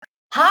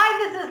Hi,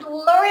 this is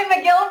Lori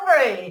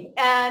McGilvery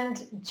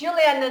and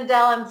Julianne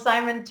Nindell and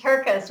Simon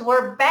Turkis.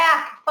 We're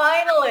back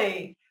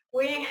finally.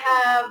 We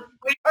have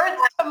Earth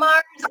to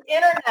Mars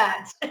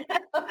internet.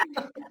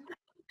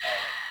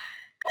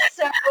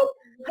 So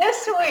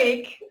this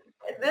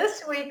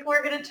week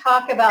we're going to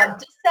talk about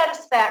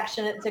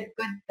dissatisfaction. It's a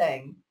good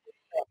thing.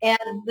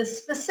 And the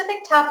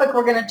specific topic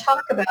we're going to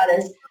talk about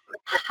is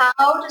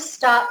how to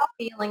stop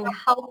feeling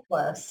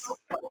helpless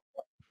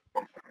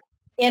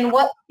in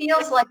what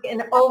feels like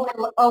an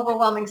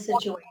overwhelming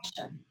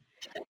situation.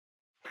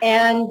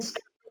 And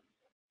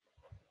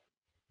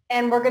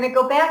we're going to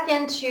go back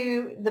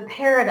into the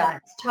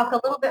paradigms, talk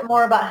a little bit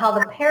more about how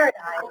the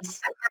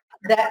paradigms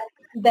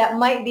that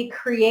might be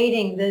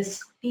creating this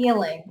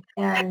feeling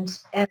and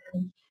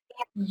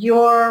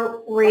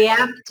you're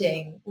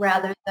reacting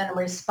rather than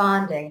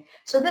responding.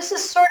 So this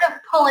is sort of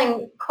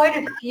pulling quite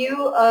a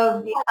few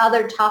of the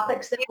other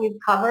topics that we've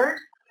covered.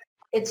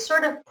 It's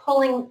sort of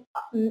pulling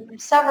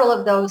several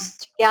of those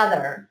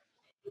together.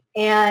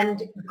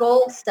 And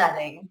goal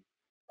setting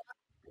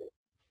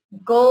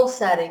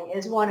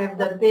is one of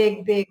the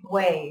big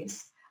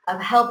ways of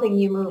helping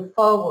you move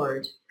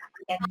forward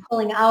and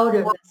pulling out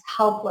of this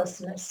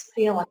helplessness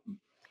feeling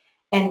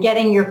and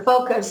getting your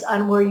focus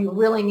on where you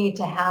really need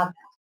to have it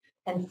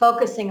and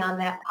focusing on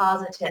that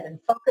positive and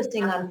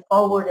focusing on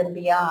forward and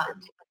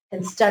beyond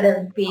instead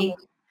of being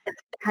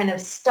kind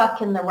of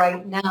stuck in the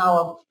right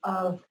now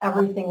of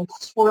everything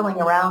swirling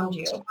around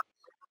you.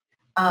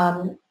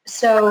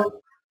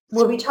 So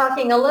we'll be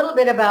talking a little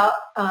bit about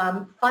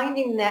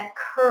finding that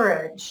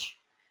courage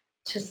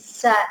to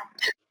set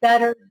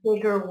better,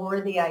 bigger,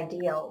 worthy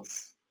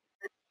ideals,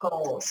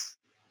 goals.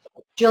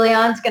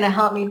 Julianne's going to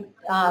help me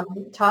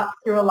talk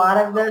through a lot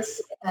of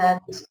this, and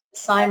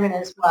Simon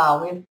as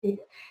well.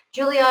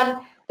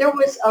 Julianne, there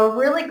was a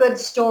really good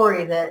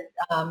story that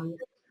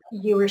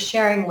you were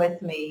sharing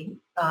with me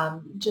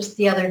just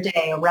the other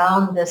day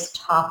around this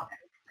topic.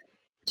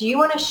 Do you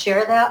want to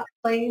share that,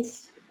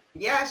 please?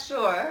 Yeah,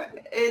 sure.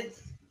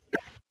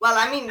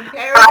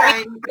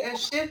 Paradigm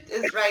shift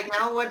is right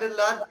now what a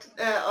lot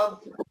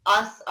of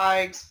us are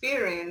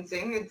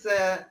experiencing. It's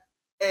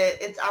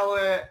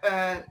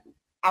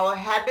our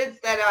habits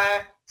that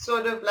are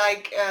sort of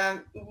like,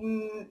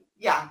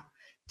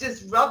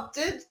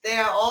 disrupted. They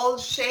are all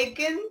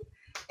shaken.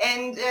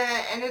 And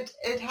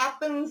it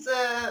happens,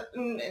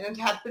 and it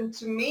happened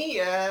to me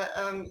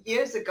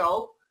years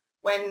ago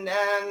when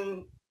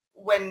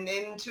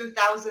in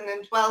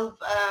 2012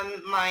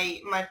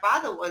 my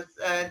father was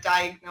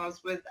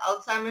diagnosed with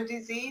Alzheimer's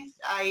disease.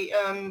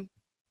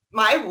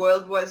 My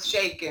world was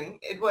shaken.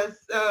 It was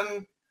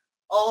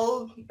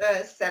all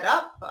set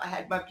up. I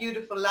had my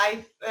beautiful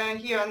life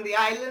here on the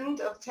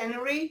island of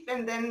Tenerife,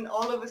 and then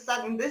all of a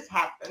sudden this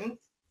happened.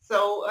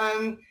 So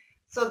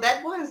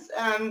that was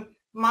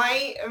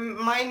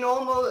my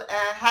normal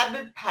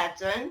habit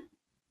pattern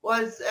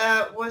was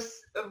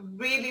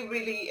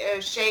really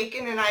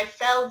shaken, and I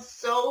felt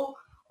so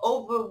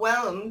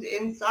overwhelmed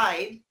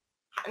inside,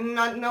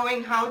 not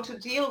knowing how to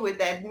deal with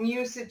that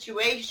new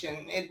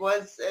situation. It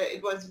was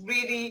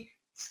really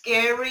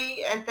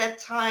scary at that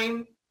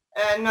time,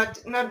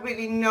 not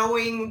really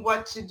knowing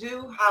what to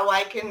do, how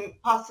I can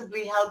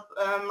possibly help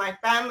my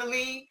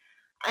family,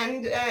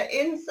 and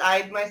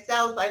inside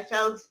myself I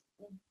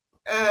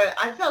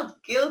felt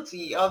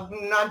guilty of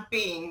not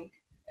being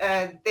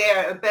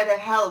there, a better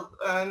help,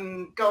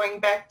 going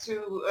back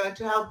to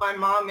help my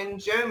mom in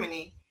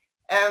Germany,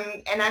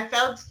 and I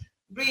felt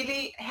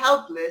really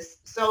helpless.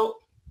 So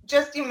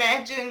just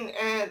imagine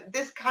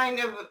this kind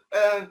of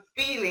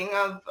feeling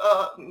of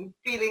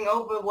feeling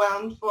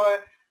overwhelmed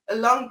for a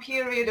long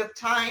period of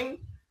time.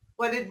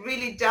 What it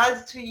really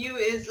does to you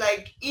is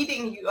like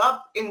eating you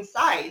up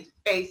inside,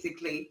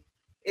 basically.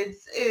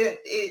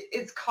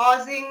 It's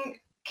causing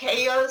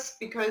chaos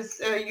because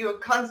you're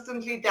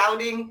constantly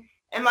doubting,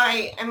 am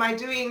I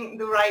doing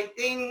the right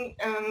thing?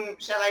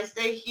 Shall I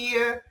stay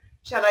here?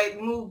 Shall I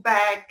move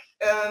back?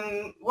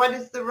 What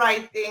is the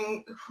right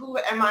thing? Who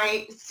am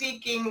I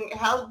seeking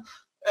help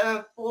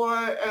for?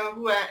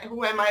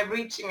 Who am I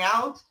reaching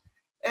out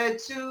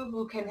to?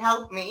 Who can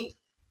help me?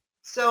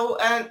 So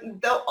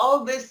though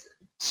all this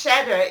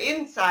chatter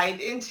inside,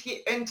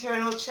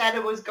 internal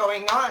chatter was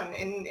going on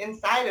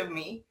inside of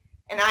me,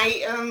 and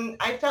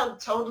I felt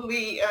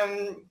totally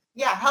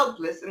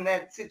helpless in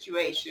that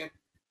situation.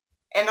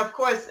 And of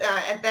course,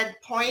 at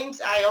that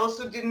point, I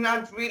also did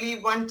not really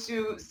want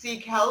to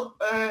seek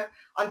help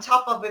on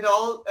top of it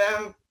all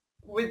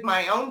with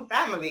my own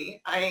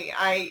family.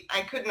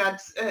 I could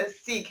not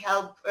seek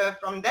help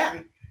from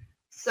them.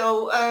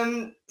 So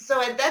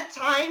at that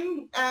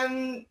time,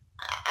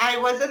 I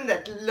was in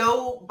that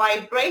low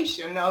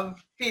vibration of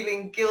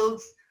feeling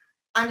guilt,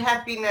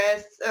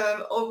 unhappiness,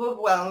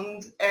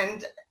 overwhelmed,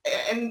 and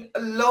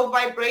low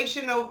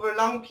vibration over a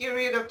long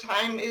period of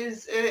time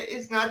is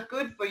not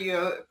good for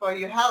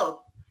your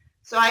health.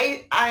 So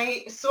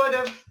I sort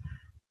of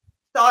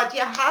thought,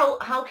 yeah,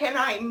 how can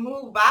I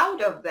move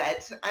out of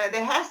that?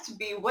 There has to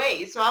be a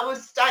way. So I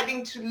was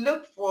starting to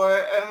look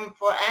for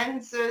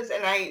answers,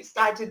 and I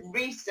started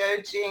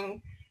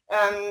researching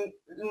um,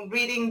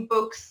 reading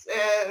books,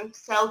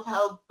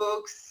 self-help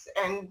books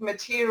and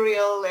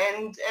material,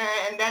 and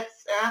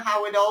that's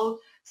how it all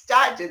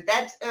started.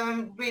 That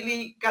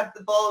really got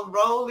the ball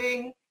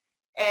rolling,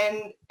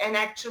 and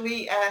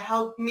actually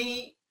helped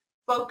me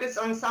focus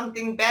on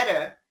something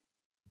better,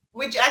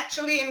 which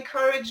actually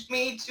encouraged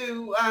me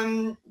to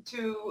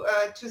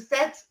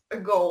set a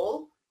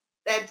goal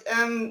that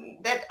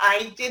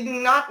I did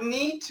not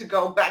need to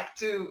go back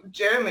to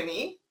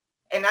Germany,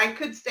 and I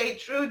could stay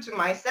true to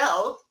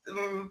myself,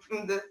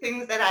 from the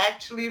things that I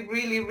actually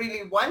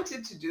really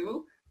wanted to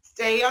do,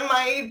 stay on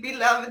my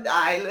beloved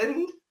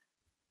island,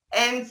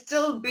 and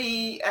still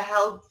be a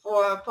help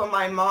for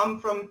my mom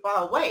from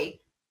far away.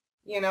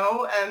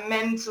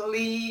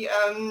 Mentally,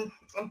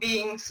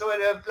 being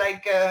sort of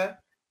like a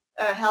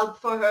help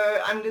for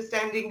her,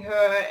 understanding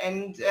her,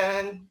 and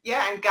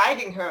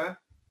guiding her,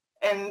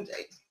 and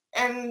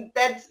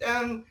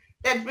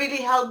that really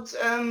helped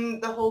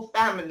the whole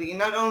family,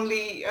 not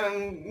only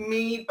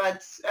me,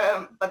 but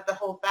the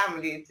whole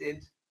family. It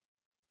did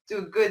do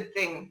a good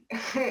thing.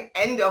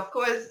 And of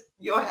course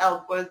your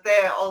help was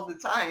there all the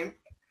time,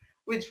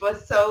 which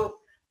was so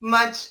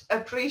much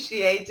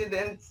appreciated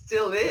and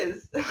still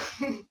is.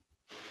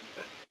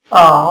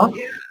 Oh,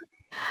 Yeah,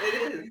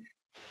 it is.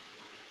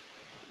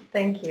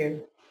 thank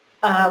you.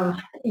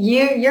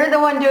 You're the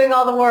one doing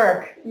all the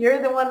work.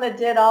 You're the one that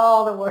did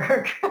all the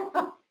work.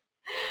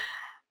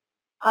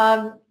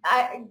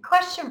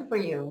 Question for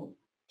you.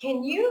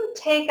 Can you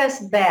take us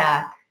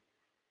back?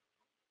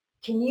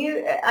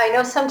 I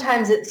know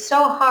sometimes it's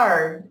so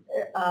hard.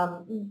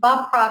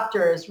 Bob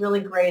Proctor is really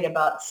great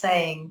about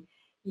saying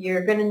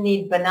you're going to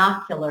need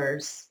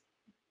binoculars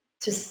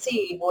to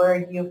see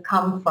where you've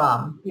come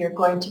from. You're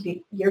going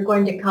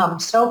to come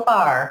so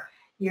far,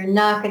 you're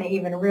not going to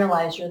even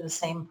realize you're the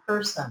same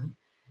person.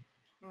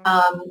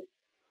 Um,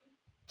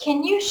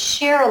 can you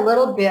share a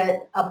little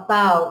bit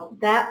about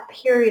that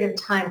period of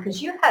time?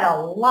 Because you had a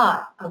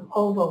lot of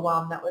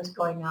overwhelm that was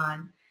going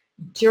on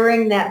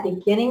during that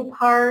beginning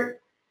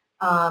part,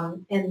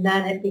 and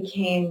then it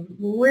became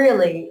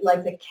really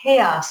like the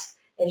chaos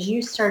as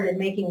you started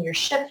making your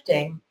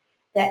shifting.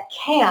 That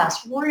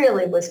chaos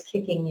really was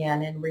kicking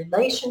in, and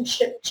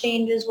relationship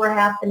changes were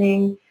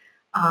happening.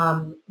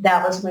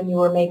 That was when you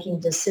were making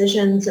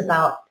decisions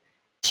about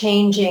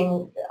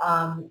changing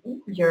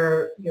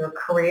your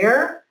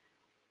career.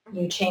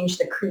 You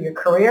changed your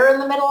career in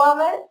the middle of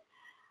it.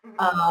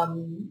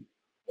 Um,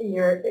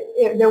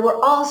 there were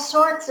all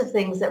sorts of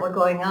things that were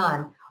going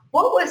on.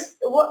 What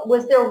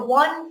was there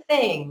one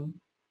thing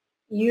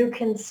you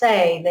can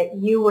say that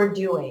you were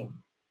doing?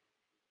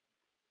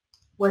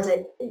 Was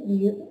it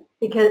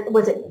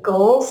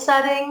goal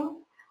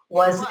setting?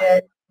 Was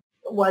it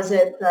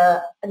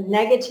the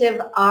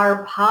negative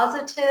are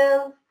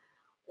positive?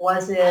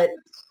 Was it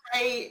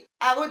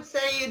I would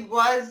say it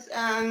was,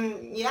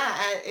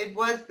 it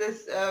was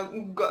this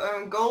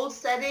goal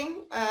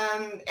setting,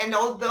 and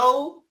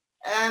although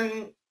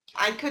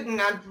I could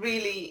not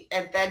really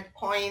at that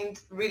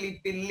point really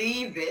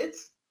believe it,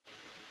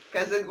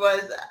 because it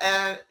was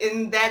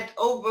in that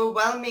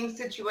overwhelming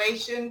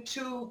situation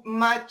too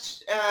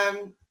much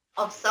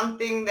of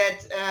something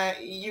that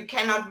you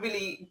cannot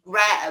really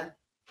grab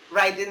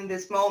right in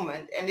this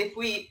moment. And if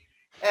we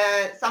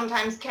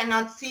sometimes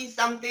cannot see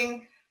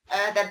something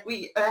that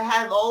we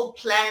have all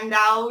planned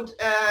out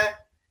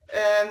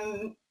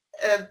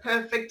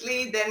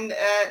perfectly,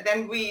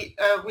 then we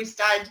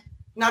start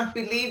not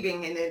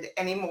believing in it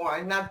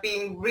anymore, not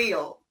being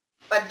real.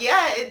 But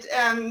yeah,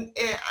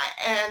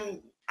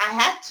 I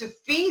had to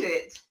feed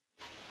it,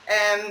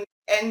 and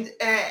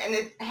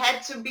it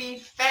had to be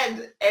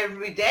fed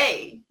every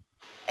day,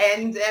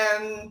 and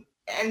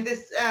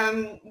this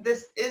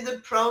is a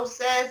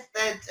process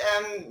that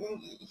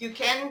you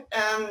can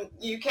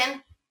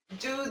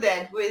do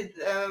that with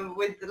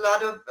a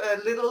lot of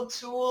little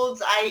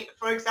tools.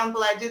 For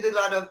example, I did a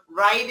lot of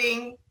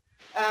writing,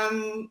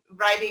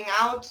 writing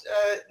out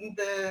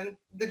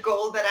the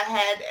goal that I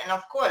had, and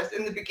of course,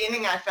 in the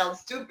beginning, I felt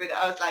stupid.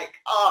 I was like,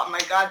 "Oh my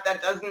God,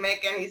 that doesn't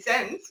make any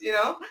sense,"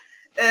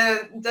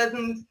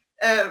 doesn't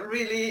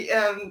really.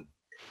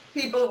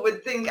 People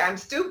would think I'm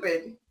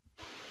stupid,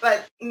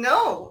 but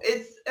no,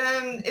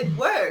 it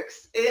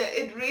works.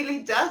 It really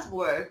does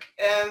work.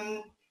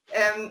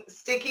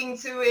 Sticking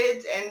to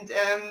it,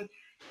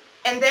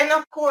 and then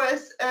of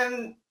course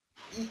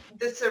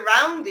the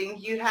surrounding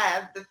you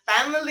have, the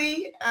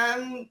family,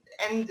 and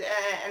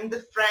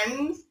the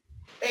friends,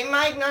 they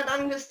might not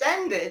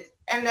understand it,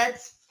 and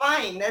that's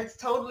fine. That's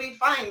totally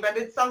fine. But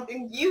it's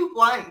something you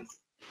want,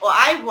 or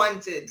I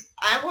wanted.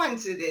 I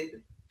wanted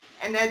it,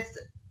 and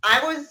I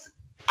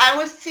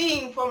was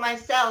seeing for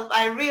myself.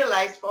 I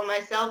realized for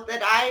myself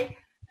that I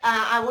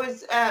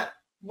was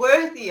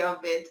worthy of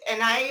it,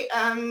 and I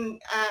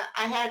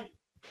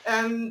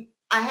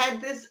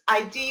had this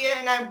idea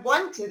and I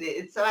wanted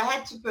it, so I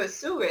had to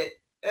pursue it.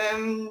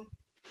 And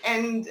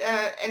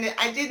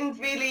I didn't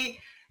really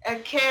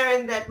care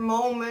in that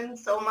moment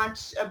so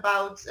much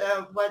about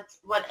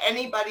what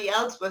anybody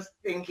else was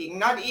thinking,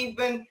 not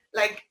even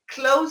like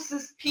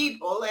closest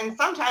people. And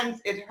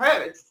sometimes it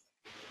hurts.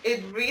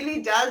 It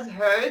really does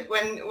hurt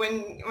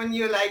when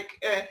you're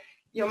like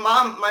your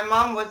mom. My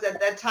mom was at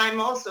that time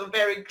also a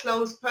very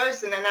close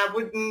person, and I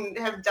wouldn't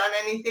have done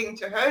anything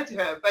to hurt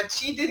her, but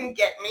she didn't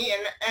get me,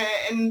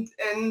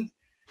 and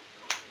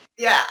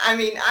yeah, I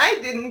mean, I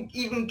didn't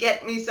even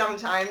get me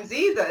sometimes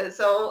either.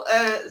 So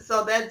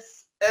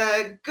that's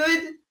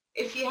good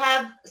if you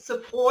have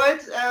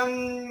support,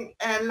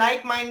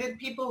 like-minded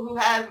people who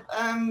have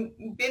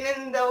been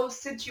in those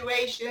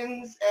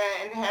situations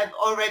and have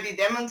already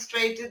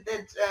demonstrated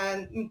that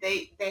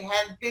they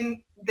have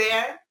been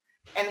there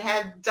and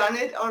have done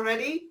it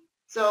already.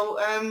 So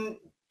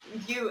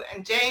you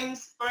and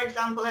James, for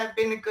example, have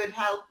been a good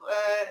help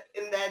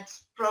in that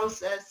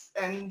process,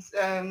 and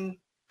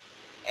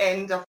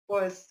of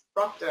course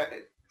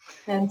Proctor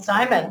And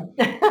Simon.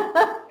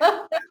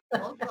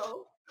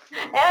 also.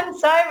 And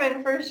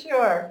Simon for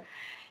sure.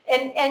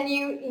 And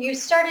you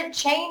started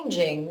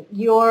changing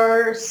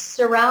your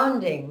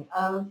surrounding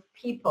of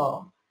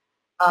people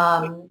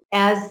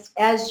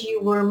as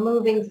you were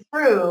moving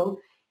through.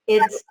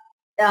 It's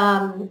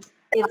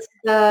it's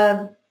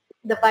the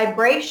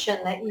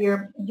vibration that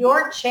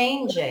you're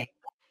changing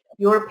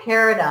your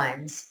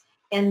paradigms,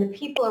 and the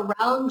people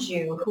around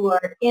you who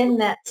are in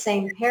that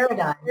same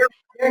paradigm,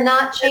 they're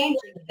not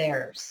changing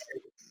theirs.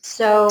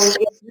 So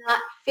it's not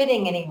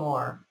fitting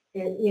anymore.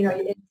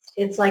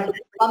 It's like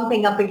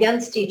bumping up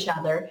against each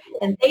other,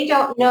 and they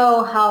don't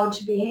know how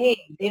to behave.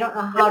 They don't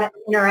know how to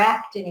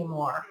interact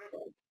anymore.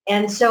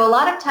 And so a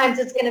lot of times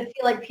it's going to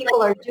feel like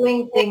people are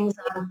doing things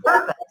on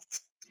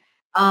purpose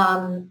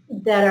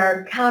that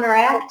are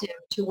counteractive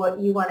to what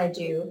you want to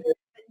do.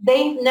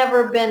 They've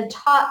never been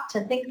taught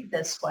to think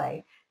this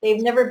way.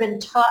 They've never been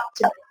taught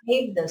to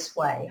behave this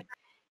way.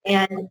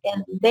 And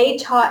they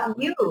taught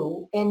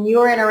you in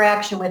your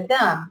interaction with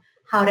them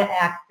how to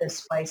act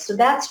this way. So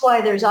that's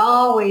why there's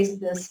always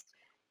this,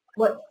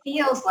 what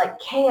feels like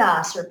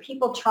chaos, or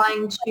people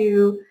trying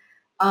to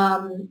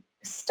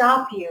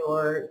stop you,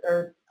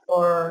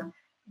 or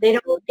they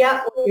don't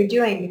get what you're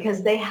doing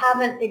because they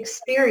haven't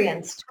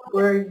experienced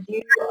where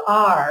you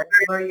are,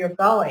 where you're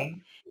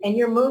going, and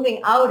you're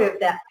moving out of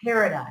that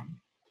paradigm.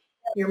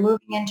 You're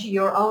moving into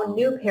your own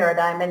new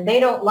paradigm, and they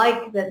don't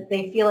like that.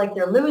 They feel like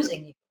they're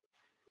losing you.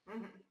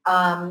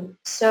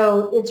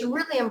 So it's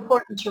really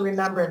important to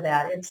remember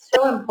that. It's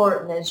so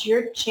important as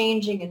you're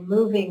changing and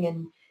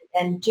moving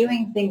and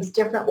doing things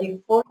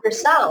differently for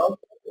yourself.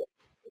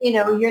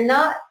 You're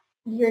not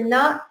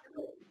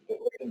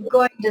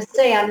going to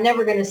say, I'm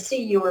never going to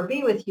see you or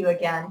be with you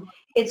again.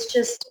 It's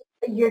just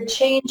you're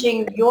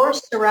changing your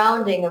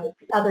surrounding of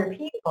other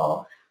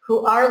people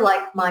who are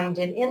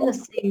like-minded in the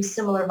same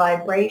similar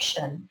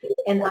vibration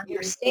and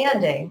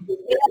understanding.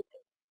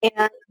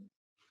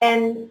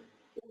 And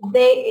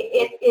they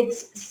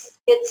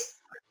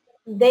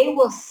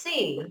will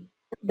see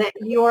that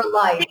your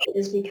life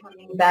is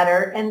becoming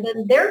better, and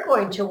then they're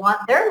going to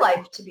want their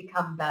life to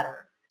become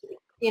better.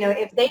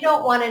 If they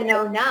don't want to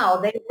know now,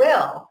 they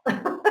will.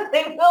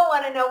 They will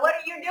want to know, what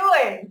are you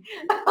doing?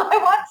 I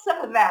want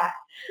some of that.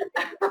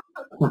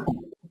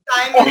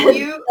 Simon,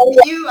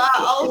 you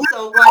are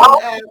also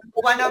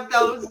one of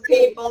those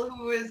people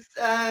who is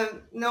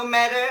no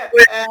matter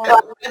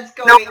what's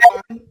going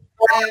on,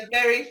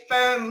 very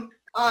firm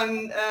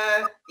on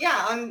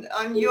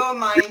on your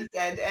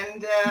mindset,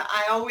 and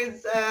I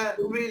always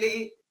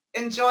really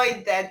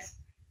enjoyed that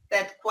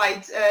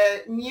quite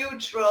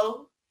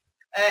neutral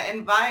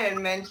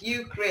environment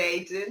you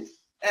created,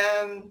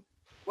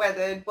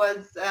 whether it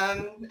was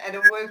at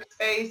a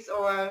workspace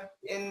or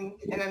in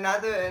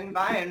another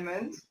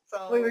environment.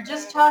 So We were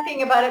just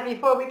talking about it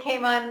before we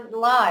came on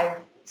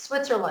live.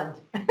 Switzerland.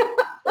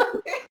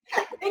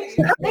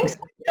 Thanks,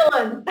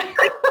 Switzerland.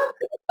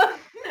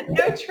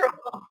 Neutral.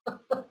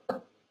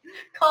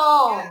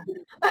 Calm.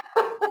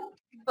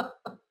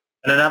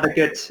 And another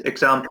good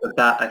example of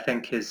that, I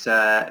think, is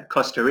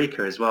Costa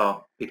Rica as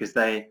well, because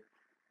they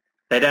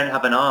don't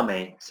have an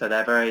army, so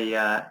they're very.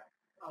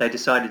 They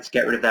decided to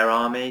get rid of their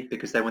army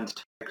because they wanted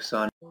to focus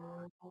on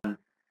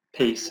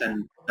peace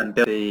and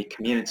build the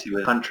community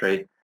with the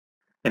country,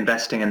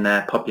 investing in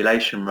their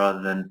population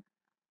rather than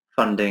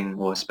funding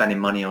or spending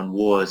money on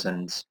wars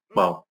and,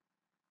 well,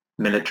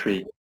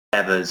 military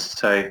endeavors.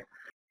 So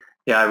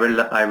yeah,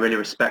 I really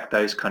respect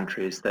those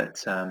countries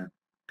that,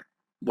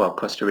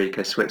 Costa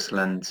Rica,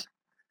 Switzerland,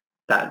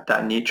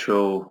 that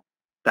neutral,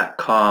 that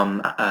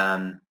calm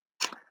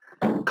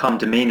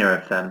demeanor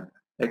of them.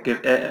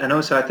 And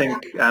also I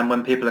think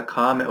when people are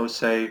calm, it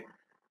also,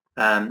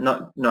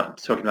 not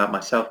talking about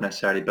myself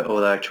necessarily, but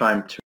although I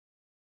try to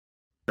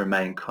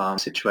remain calm in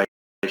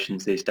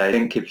situations these days, I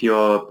think if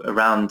you're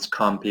around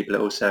calm people,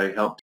 it also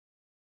helps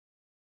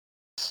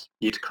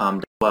you to calm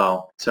down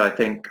well. So I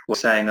think what I was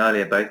saying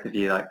earlier, both of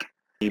you, like,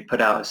 you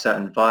put out a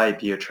certain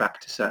vibe, you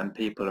attract certain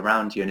people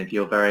around you, and if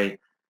you're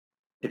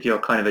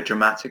kind of a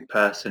dramatic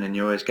person and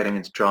you're always getting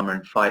into drama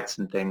and fights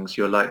and things,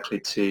 you're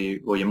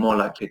more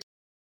likely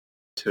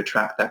to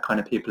attract that kind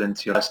of people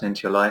into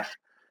your life.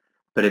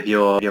 But if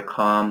you're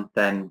calm,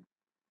 then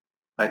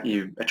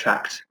you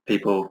attract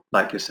people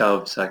like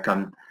yourselves. Like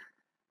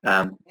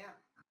I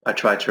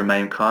try to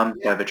remain calm.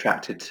 So I've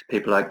attracted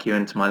people like you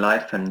into my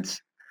life, and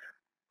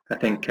I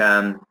think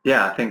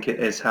I think it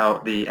is how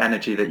the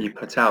energy that you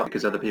put out,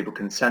 because other people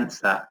can sense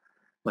that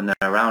when they're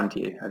around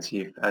you, as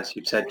you've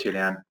said,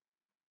 Julianne.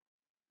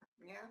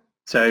 Yeah.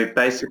 So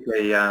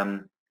basically,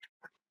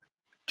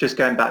 just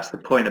going back to the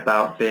point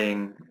about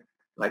being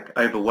like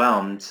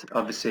overwhelmed,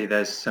 obviously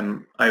there's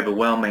some very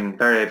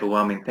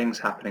overwhelming things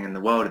happening in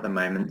the world at the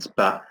moment,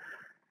 but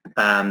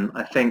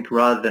I think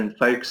rather than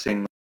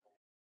focusing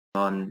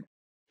on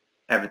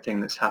everything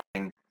that's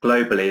happening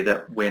globally,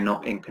 that we're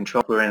not in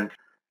control. We're in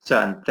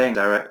certain things,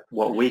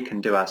 what we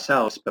can do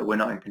ourselves, but we're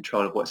not in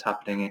control of what's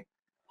happening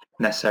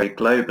necessarily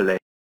globally.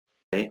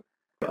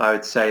 I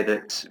would say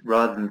that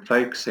rather than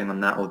focusing on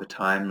that all the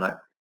time, like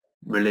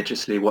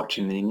religiously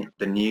watching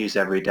the news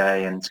every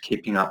day and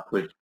keeping up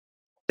with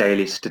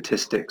daily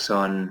statistics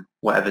on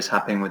whatever's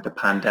happening with the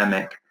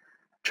pandemic,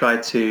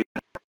 I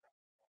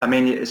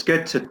mean, it's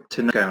good to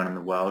know what's going on in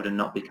the world and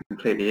not be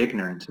completely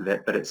ignorant of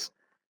it, but it's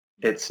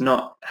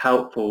not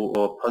helpful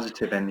or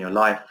positive in your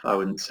life, I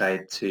wouldn't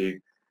say, to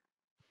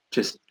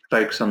just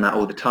focus on that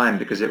all the time,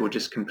 because it will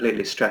just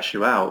completely stress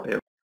you out.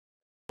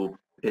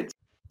 It's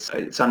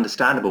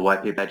understandable why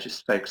people are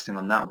just focusing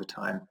on that all the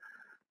time.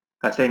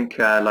 I think,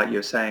 like you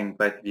were saying,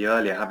 both of you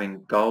earlier,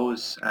 having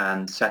goals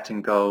and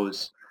setting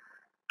goals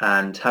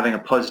and having a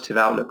positive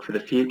outlook for the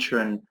future,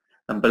 and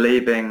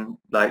believing,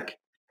 like,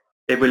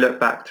 if we look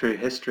back through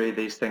history,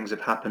 these things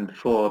have happened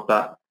before,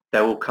 but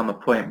there will come a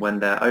point when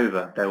they're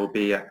over.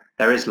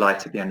 There is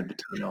light at the end of the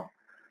tunnel,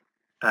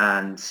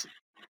 and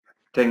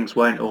things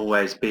won't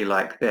always be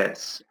like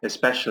this,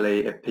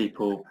 especially if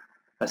people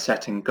are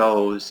setting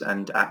goals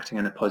and acting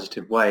in a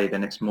positive way.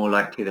 Then it's more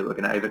likely that we're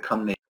going to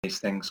overcome these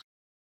things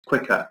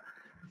quicker.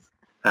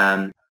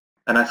 And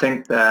I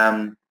think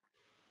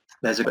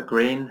there's a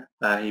Green.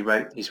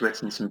 He's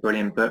written some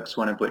brilliant books,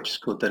 one of which is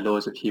called The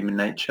Laws of Human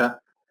Nature,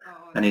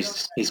 and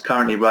he's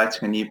currently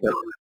writing a new book.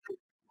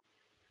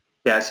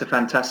 Yeah, it's a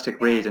fantastic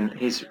read, and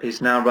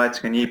he's now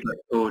writing a new book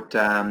called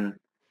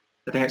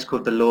I think it's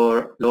called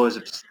The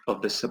Laws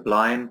of the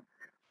Sublime,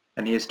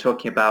 and he is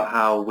talking about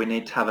how we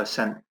need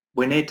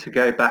to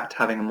go back to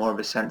having more of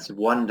a sense of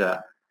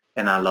wonder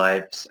in our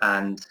lives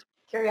and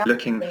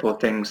looking for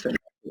things that make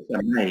us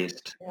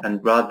amazed,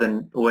 and rather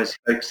than always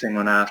focusing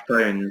on our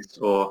phones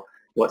or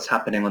what's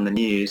happening on the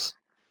news,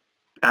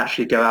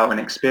 actually go out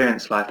and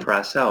experience life for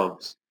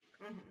ourselves.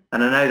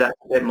 And I know that's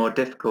a bit more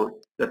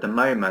difficult at the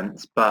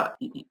moment, but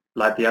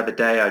like the other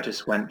day, I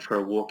just went for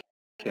a walk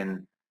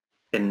in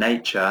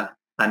nature,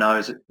 and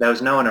there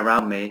was no one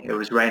around me. It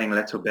was raining a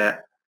little bit.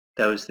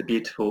 There was the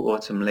beautiful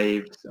autumn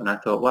leaves, and I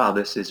thought, wow,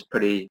 this is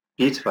pretty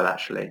beautiful,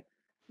 actually.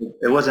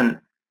 It wasn't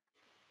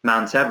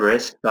Mount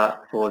Everest,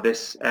 but for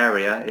this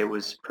area, it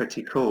was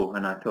pretty cool,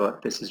 and I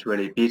thought, this is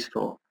really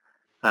beautiful.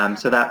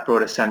 So that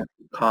brought a sense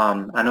of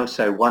calm and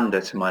also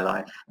wonder to my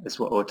life,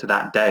 or to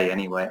that day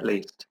anyway, at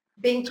least.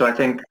 So I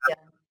think,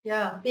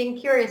 being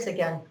curious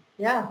again.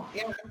 Yeah,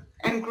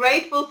 and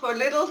grateful for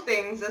little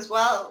things as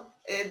well.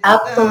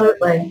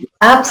 Absolutely.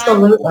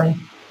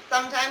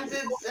 Sometimes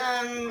it's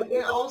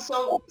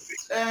also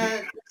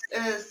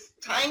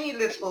tiny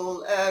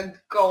little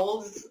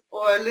goals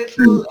or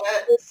little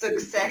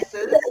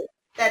successes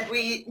that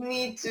we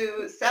need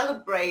to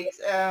celebrate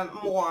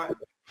more.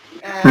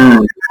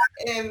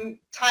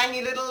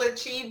 Tiny little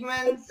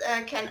achievements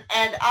can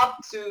add up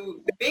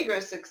to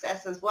bigger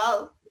success as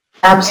well.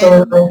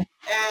 Absolutely.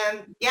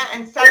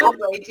 And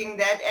celebrating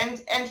that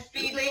and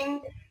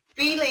feeling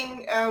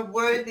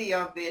worthy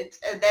of it,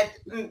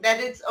 that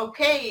it's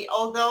okay,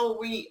 although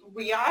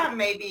we are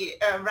maybe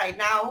right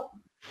now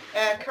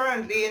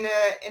currently in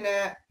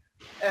a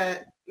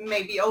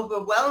maybe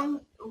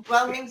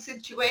overwhelming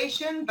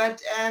situation,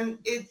 but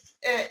it's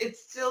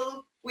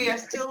still, we are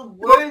still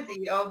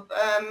worthy of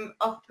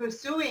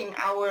pursuing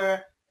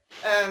our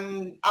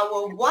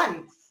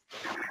wants,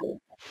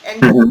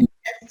 and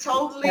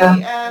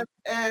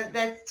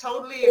that's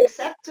totally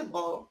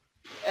acceptable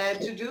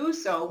to do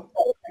so.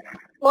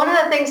 One of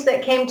the things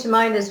that came to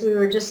mind as we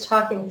were just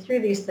talking through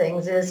these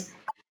things is,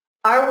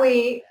 are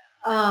we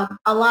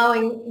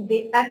allowing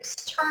the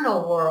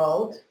external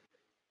world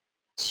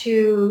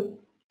to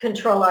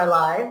control our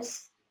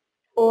lives,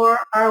 or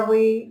are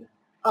we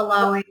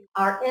allowing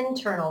our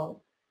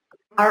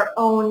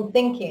own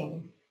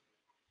thinking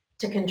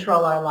to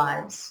control our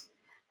lives?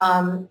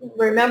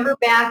 Remember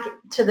back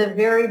to the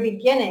very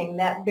beginning,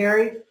 that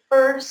very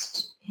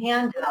first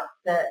handout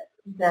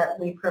that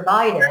we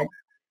provided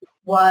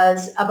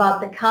was about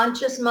the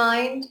conscious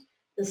mind,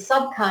 the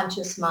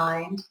subconscious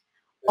mind,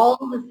 all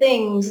the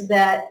things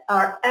that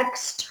are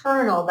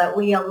external that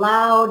we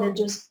allow to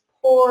just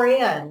pour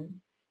in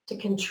to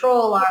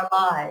control our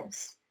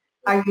lives.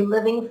 Are you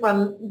living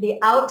from the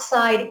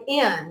outside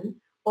in,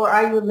 or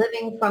are you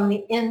living from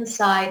the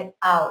inside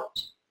out?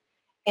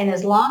 And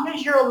as long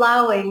as you're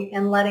allowing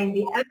and letting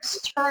the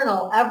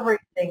external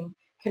everything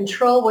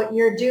control what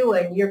you're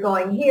doing. You're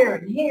going here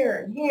and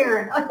here and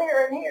here and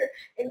here and here.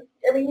 And,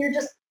 I mean, you're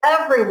just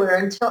everywhere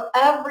until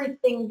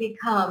everything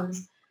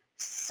becomes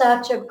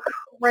such a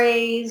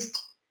crazed,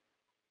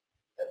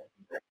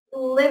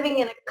 living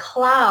in a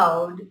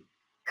cloud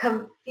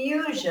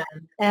confusion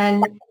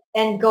and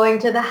going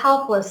to the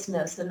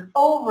helplessness and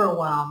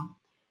overwhelm.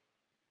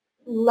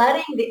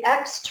 Letting the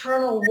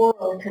external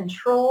world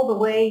control the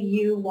way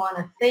you want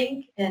to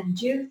think and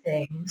do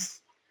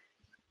things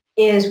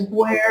is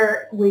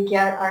where we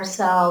get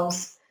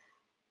ourselves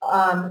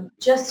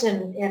just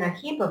in a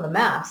heap of a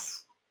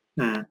mess.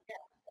 Mm.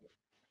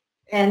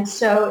 And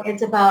so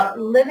it's about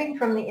living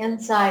from the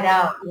inside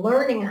out,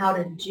 learning how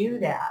to do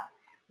that.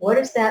 What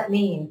does that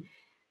mean?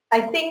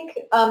 I think,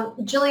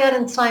 Jillian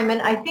and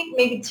Simon, I think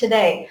maybe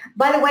today,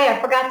 by the way, I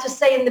forgot to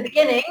say in the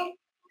beginning,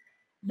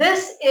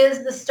 this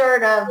is the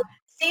start of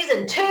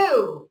season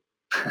 2.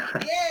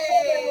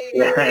 Yay!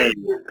 Yay.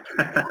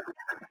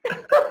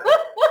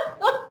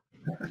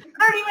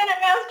 30-minute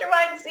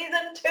Mastermind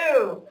season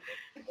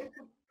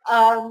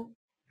 2.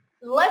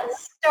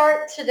 Let's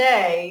start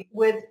today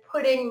with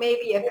putting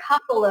maybe a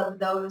couple of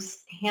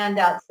those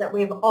handouts that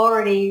we've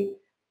already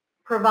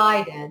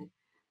provided.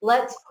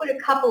 Let's put a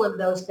couple of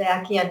those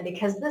back in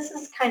because this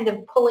is kind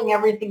of pulling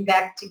everything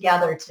back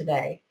together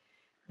today.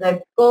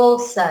 The goal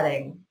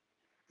setting,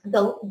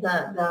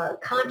 the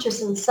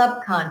conscious and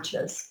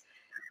subconscious,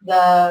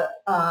 the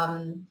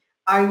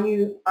are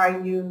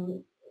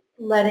you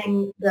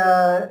letting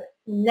the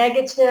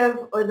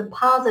negative or the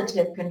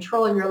positive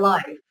control your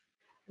life?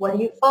 What are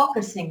you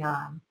focusing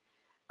on?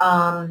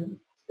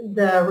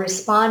 The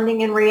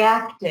responding and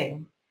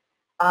reacting,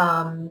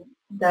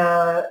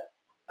 the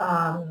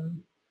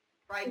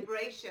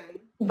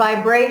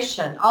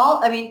vibration.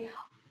 All, I mean,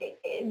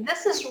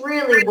 this is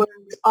really where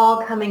it's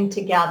all coming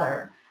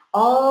together.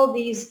 All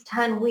these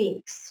 10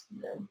 weeks.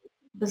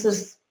 This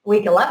is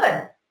week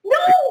 11. No!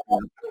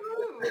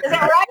 Is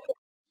that right?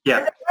 Yeah.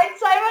 Is that right,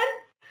 Simon?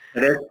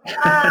 It is.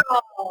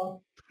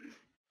 Wow.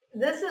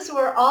 This is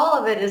where all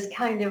of it has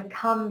kind of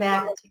come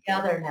back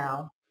together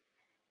now.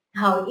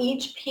 How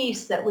each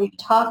piece that we've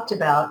talked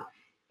about,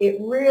 it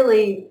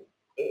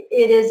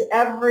is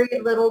every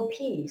little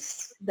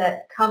piece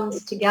that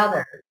comes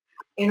together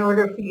in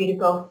order for you to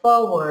go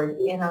forward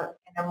in a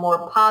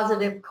more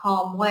positive,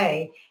 calm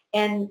way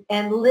and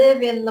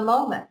live in the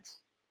moment.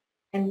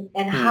 And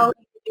how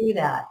do you do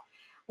that?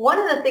 One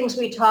of the things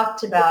we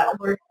talked about,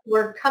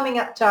 we're coming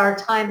up to our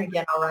time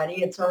again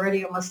already. It's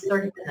already almost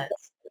 30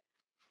 minutes.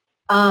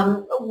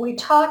 We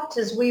talked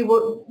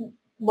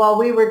while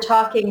we were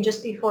talking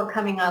just before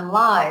coming on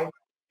live,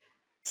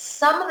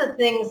 some of the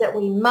things that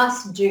we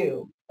must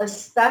do,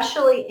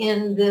 especially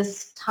in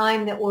this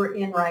time that we're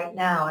in right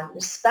now, and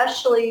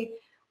especially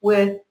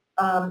with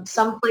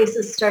some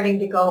places starting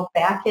to go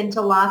back into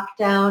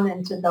lockdown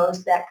and to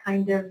those that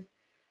kind of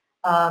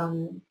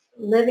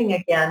living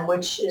again,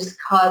 which is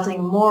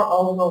causing more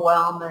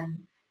overwhelm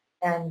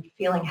and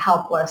feeling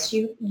helpless.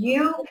 You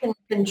can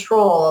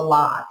control a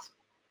lot.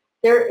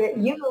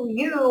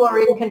 You are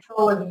in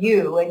control of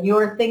you and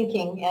your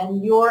thinking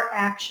and your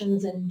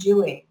actions and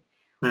doing,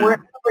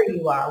 wherever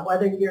you are,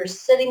 whether you're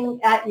sitting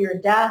at your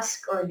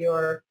desk or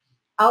you're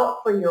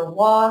out for your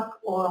walk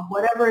or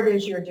whatever it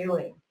is you're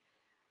doing.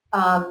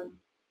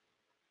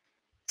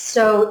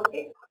 So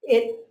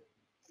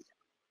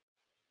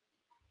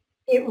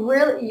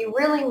you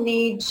really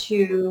need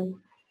to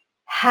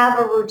have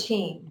a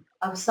routine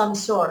of some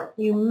sort.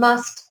 You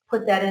must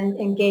put that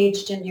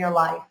engaged in your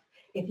life.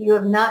 If you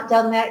have not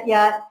done that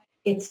yet,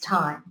 it's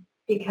time,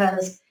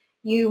 because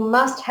you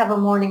must have a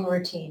morning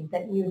routine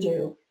that you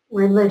do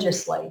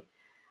religiously.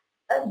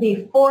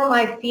 Before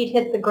my feet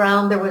hit the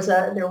ground, there was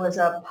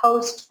a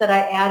post that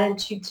I added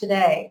to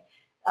today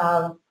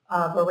of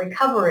a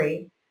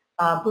recovery,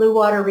 Blue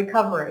Water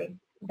Recovery,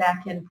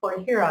 back in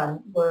Port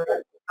Huron, where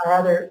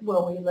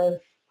we live,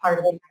 part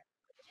of the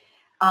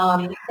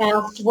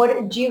asked,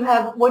 what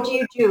do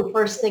you do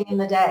first thing in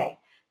the day?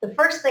 The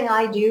first thing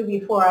I do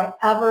before I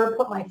ever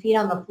put my feet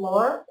on the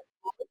floor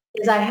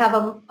is I have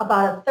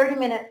about a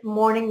 30-minute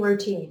morning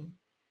routine.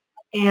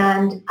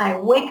 And I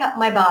wake up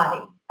my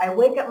body. I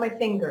wake up my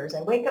fingers.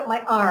 I wake up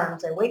my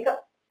arms. I wake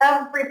up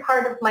every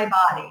part of my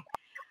body.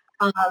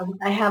 And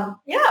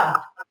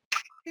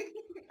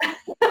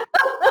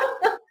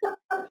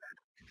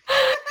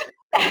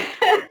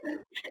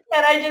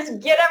I just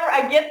get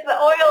the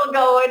oil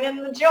going in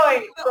the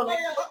joint.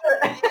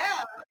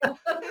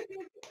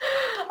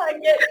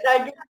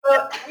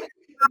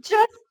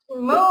 Just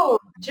move,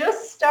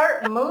 just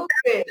start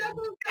moving.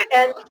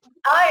 And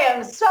I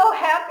am so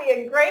happy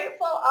and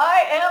grateful.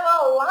 I am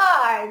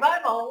alive.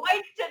 I'm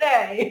awake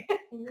today.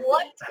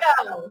 Let's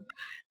go.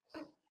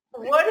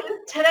 What is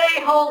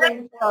today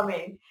holding for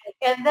me?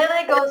 And then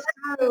I go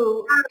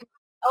through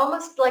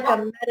almost like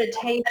a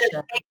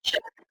meditation.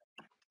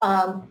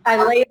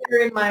 I lay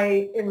there in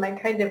my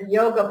kind of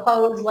yoga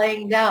pose,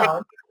 laying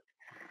down,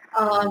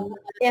 and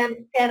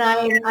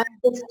I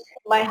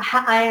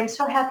am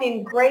so happy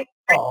and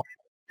grateful.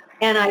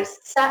 And I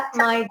set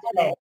my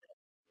day.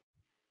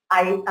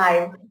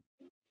 I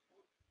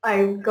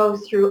I go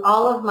through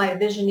all of my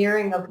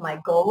visioneering of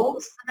my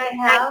goals that I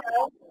have.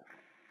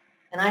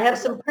 And I have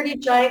some pretty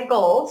giant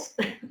goals.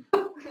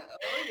 Oh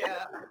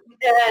yeah.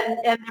 And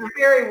they're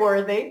very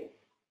worthy.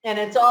 And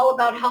it's all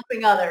about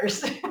helping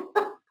others.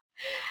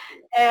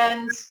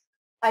 And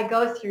I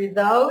go through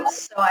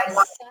those. So I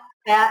set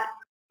that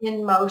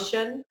in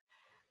motion.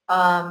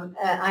 And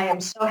I am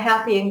so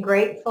happy and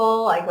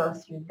grateful. I go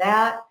through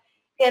that.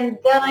 And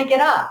then I get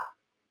up.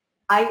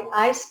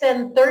 I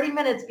spend 30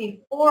 minutes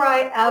before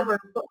I ever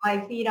put my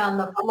feet on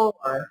the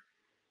floor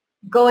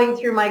going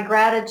through my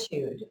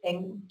gratitude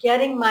and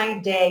getting my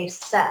day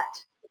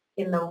set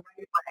in the right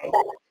way.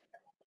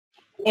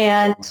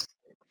 And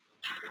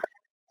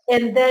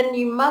then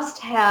you must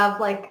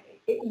have,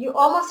 like, you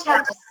almost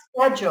have to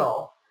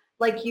schedule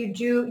like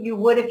you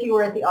would if you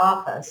were at the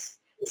office.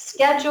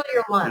 Schedule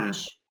your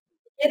lunch.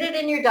 Get it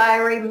in your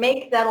diary,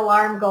 make that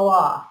alarm go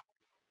off.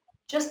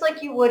 Just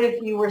like you would if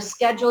you were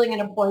scheduling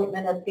an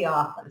appointment at the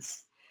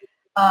office.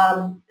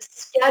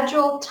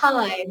 Schedule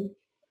time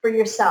for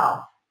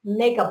yourself.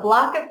 Make a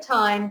block of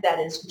time that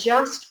is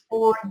just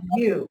for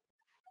you,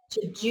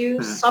 to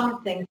do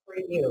something for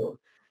you.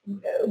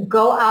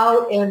 Go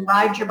out and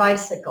ride your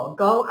bicycle.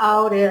 Go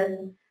out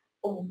and,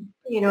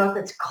 if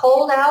it's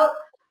cold out,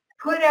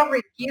 put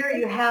every gear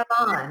you have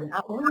on.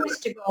 We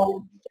used to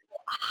go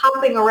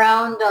hopping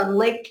around on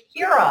Lake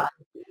Huron,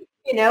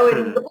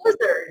 in the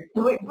blizzard.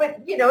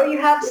 But, you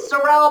have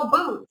Sorel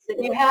boots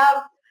and you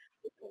have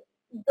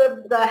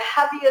the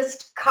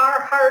heaviest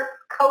Carhartt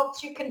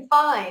coats you can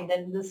find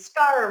and the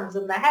scarves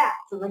and the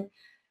hats and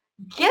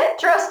get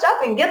dressed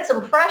up and get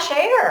some fresh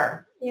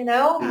air,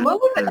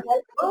 move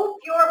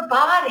your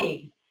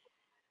body.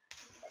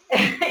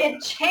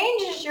 It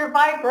changes your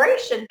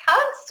vibration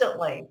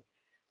constantly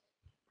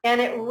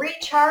and it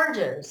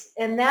recharges.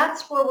 And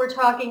that's where we're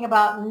talking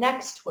about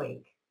next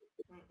week.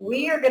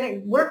 We're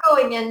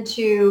going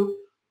into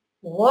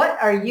what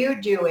are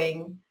you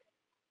doing?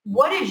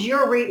 What does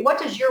your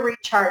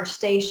recharge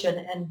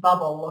station and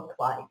bubble look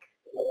like?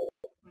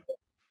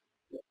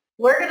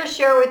 We're going to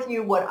share with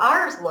you what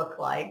ours look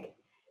like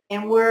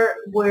and where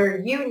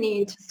you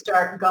need to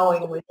start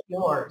going with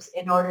yours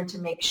in order to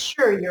make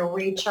sure you're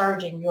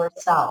recharging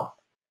yourself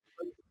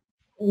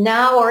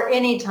now or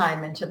any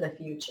time into the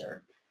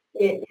future.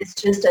 It is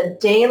just a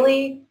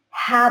daily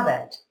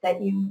habit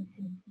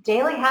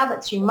daily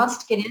habits you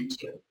must get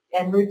into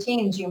and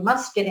routines you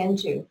must get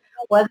into,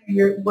 whether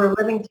we're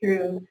living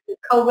through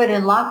COVID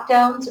and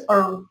lockdowns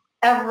or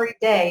every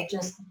day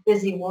just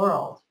busy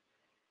world,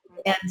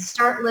 and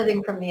start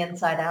living from the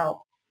inside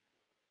out.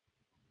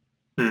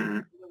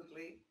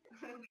 Absolutely.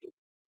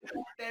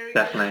 Very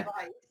Definitely. good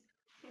advice.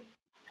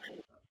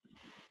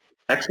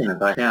 Excellent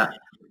advice. Yeah.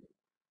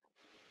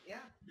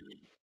 Yeah.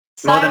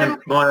 Simon,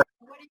 what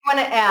do you want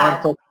to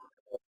add?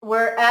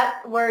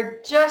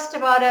 We're just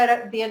about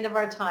at the end of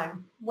our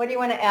time. What do you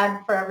want to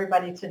add for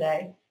everybody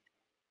today?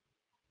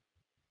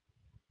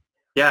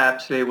 Yeah, I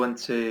absolutely want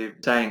to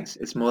say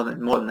it's more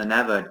than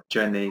ever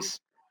during these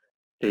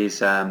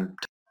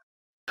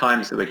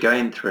times that we're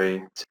going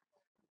through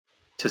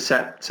to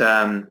set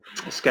a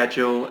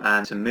schedule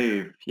and to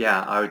move.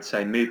 Yeah, I would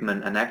say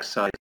movement and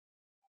exercise.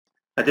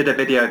 I did a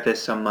video of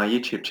this on my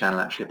YouTube channel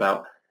actually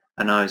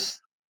and I was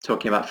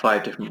talking about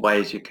 5 different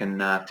ways you can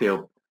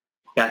feel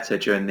better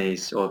during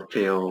these, or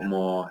feel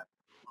more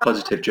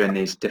positive during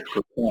these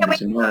difficult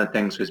times. And one of the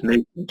things was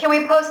movement. Can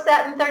we post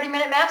that in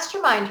 30-Minute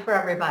Mastermind for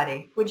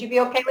everybody? Would you be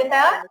okay with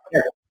that?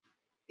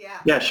 Yeah.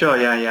 Yeah, sure.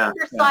 Yeah.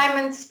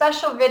 Simon's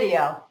special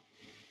video.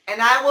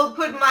 And I will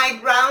put my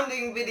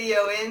grounding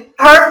video in.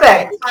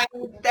 Perfect.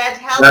 That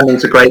helps.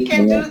 Grounding's a great We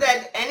can thing, do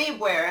that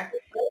anywhere.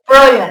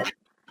 Brilliant.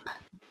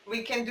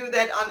 We can do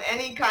that on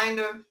any kind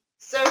of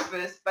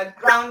surface, but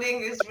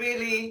grounding is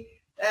really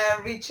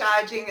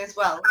recharging as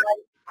well.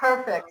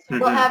 Perfect.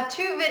 We'll have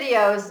 2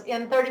 videos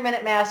in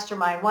 30-Minute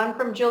Mastermind, one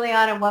from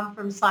Juliana and one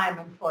from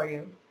Simon for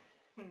you.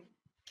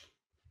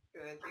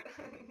 Good.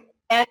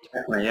 And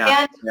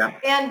yeah.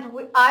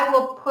 I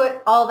will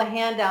put all the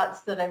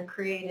handouts that I've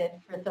created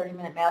for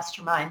 30-Minute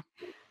Mastermind,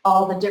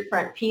 all the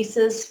different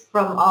pieces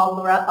from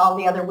all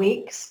the other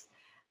weeks.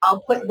 I'll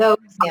put those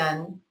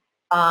in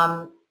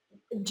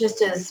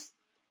just as,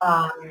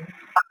 I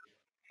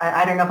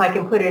don't know if I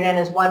can put it in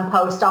as one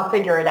post. I'll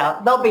figure it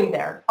out. They'll be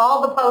there.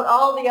 All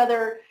the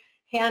other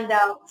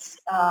handouts,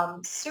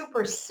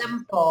 super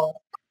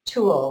simple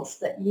tools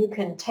that you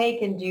can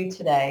take and do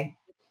today.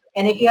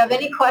 And if you have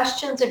any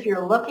questions, if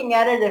you're looking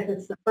at it, if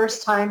it's the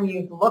first time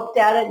you've looked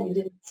at it and you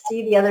didn't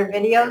see the other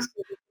videos,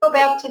 go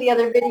back to the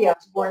other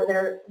videos where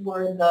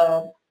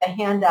the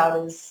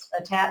handout is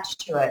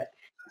attached to it.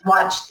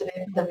 Watch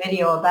the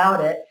video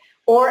about it,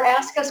 or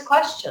ask us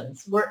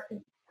questions.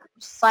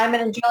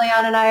 Simon and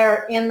Juliana and I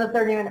are in the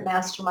 30-Minute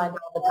Mastermind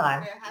all the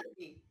time.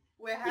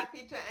 We're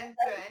happy to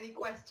answer any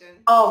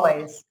question.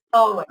 Always.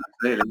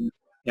 Absolutely.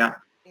 Yeah.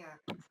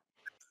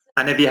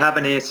 And if you have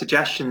any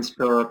suggestions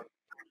for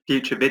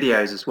future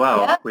videos as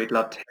well, we'd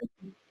love to hear.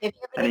 If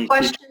you have any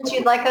questions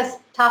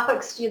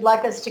topics you'd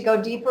like us to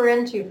go deeper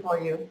into for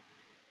you.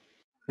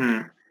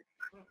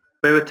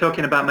 We were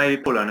talking about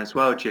maybe Paul on as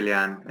well,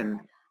 Julianne, and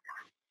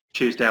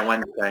Tuesday and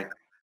Wednesday.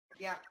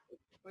 Yeah,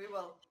 we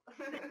will.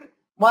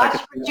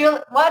 Watch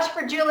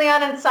for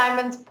Julianne and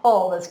Simon's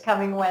poll this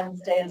coming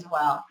Wednesday as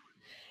well.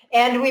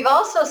 And we've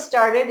also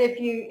started, if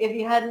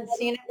you hadn't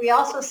seen it, we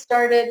also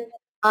started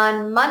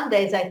on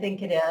Mondays, I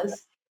think it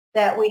is,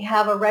 that we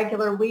have a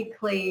regular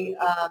weekly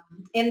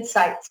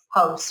insights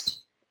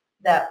post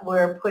that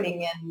we're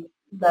putting in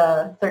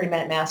the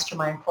 30-minute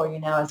mastermind for you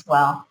now as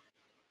well.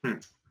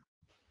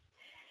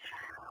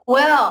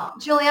 Well,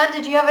 Julianne,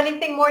 did you have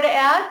anything more to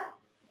add?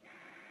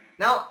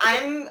 No,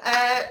 I'm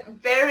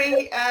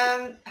very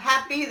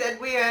happy that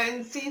we are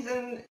in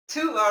season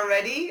 2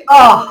 already.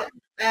 Oh.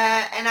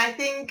 And I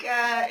think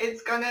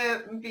it's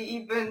gonna be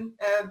even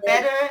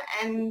better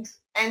and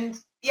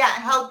yeah,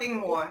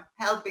 helping more.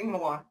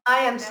 I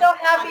am so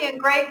happy and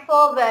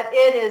grateful that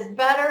it is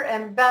better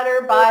and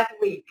better by the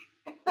week.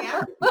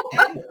 Yeah,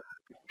 and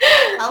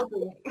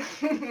helping.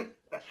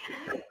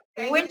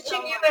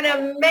 Wishing you an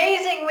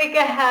amazing week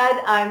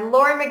ahead. I'm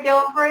Lori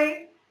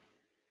McGilvery,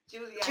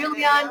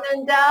 Julianne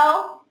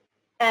Nundell,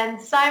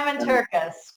 and Simon Turkus.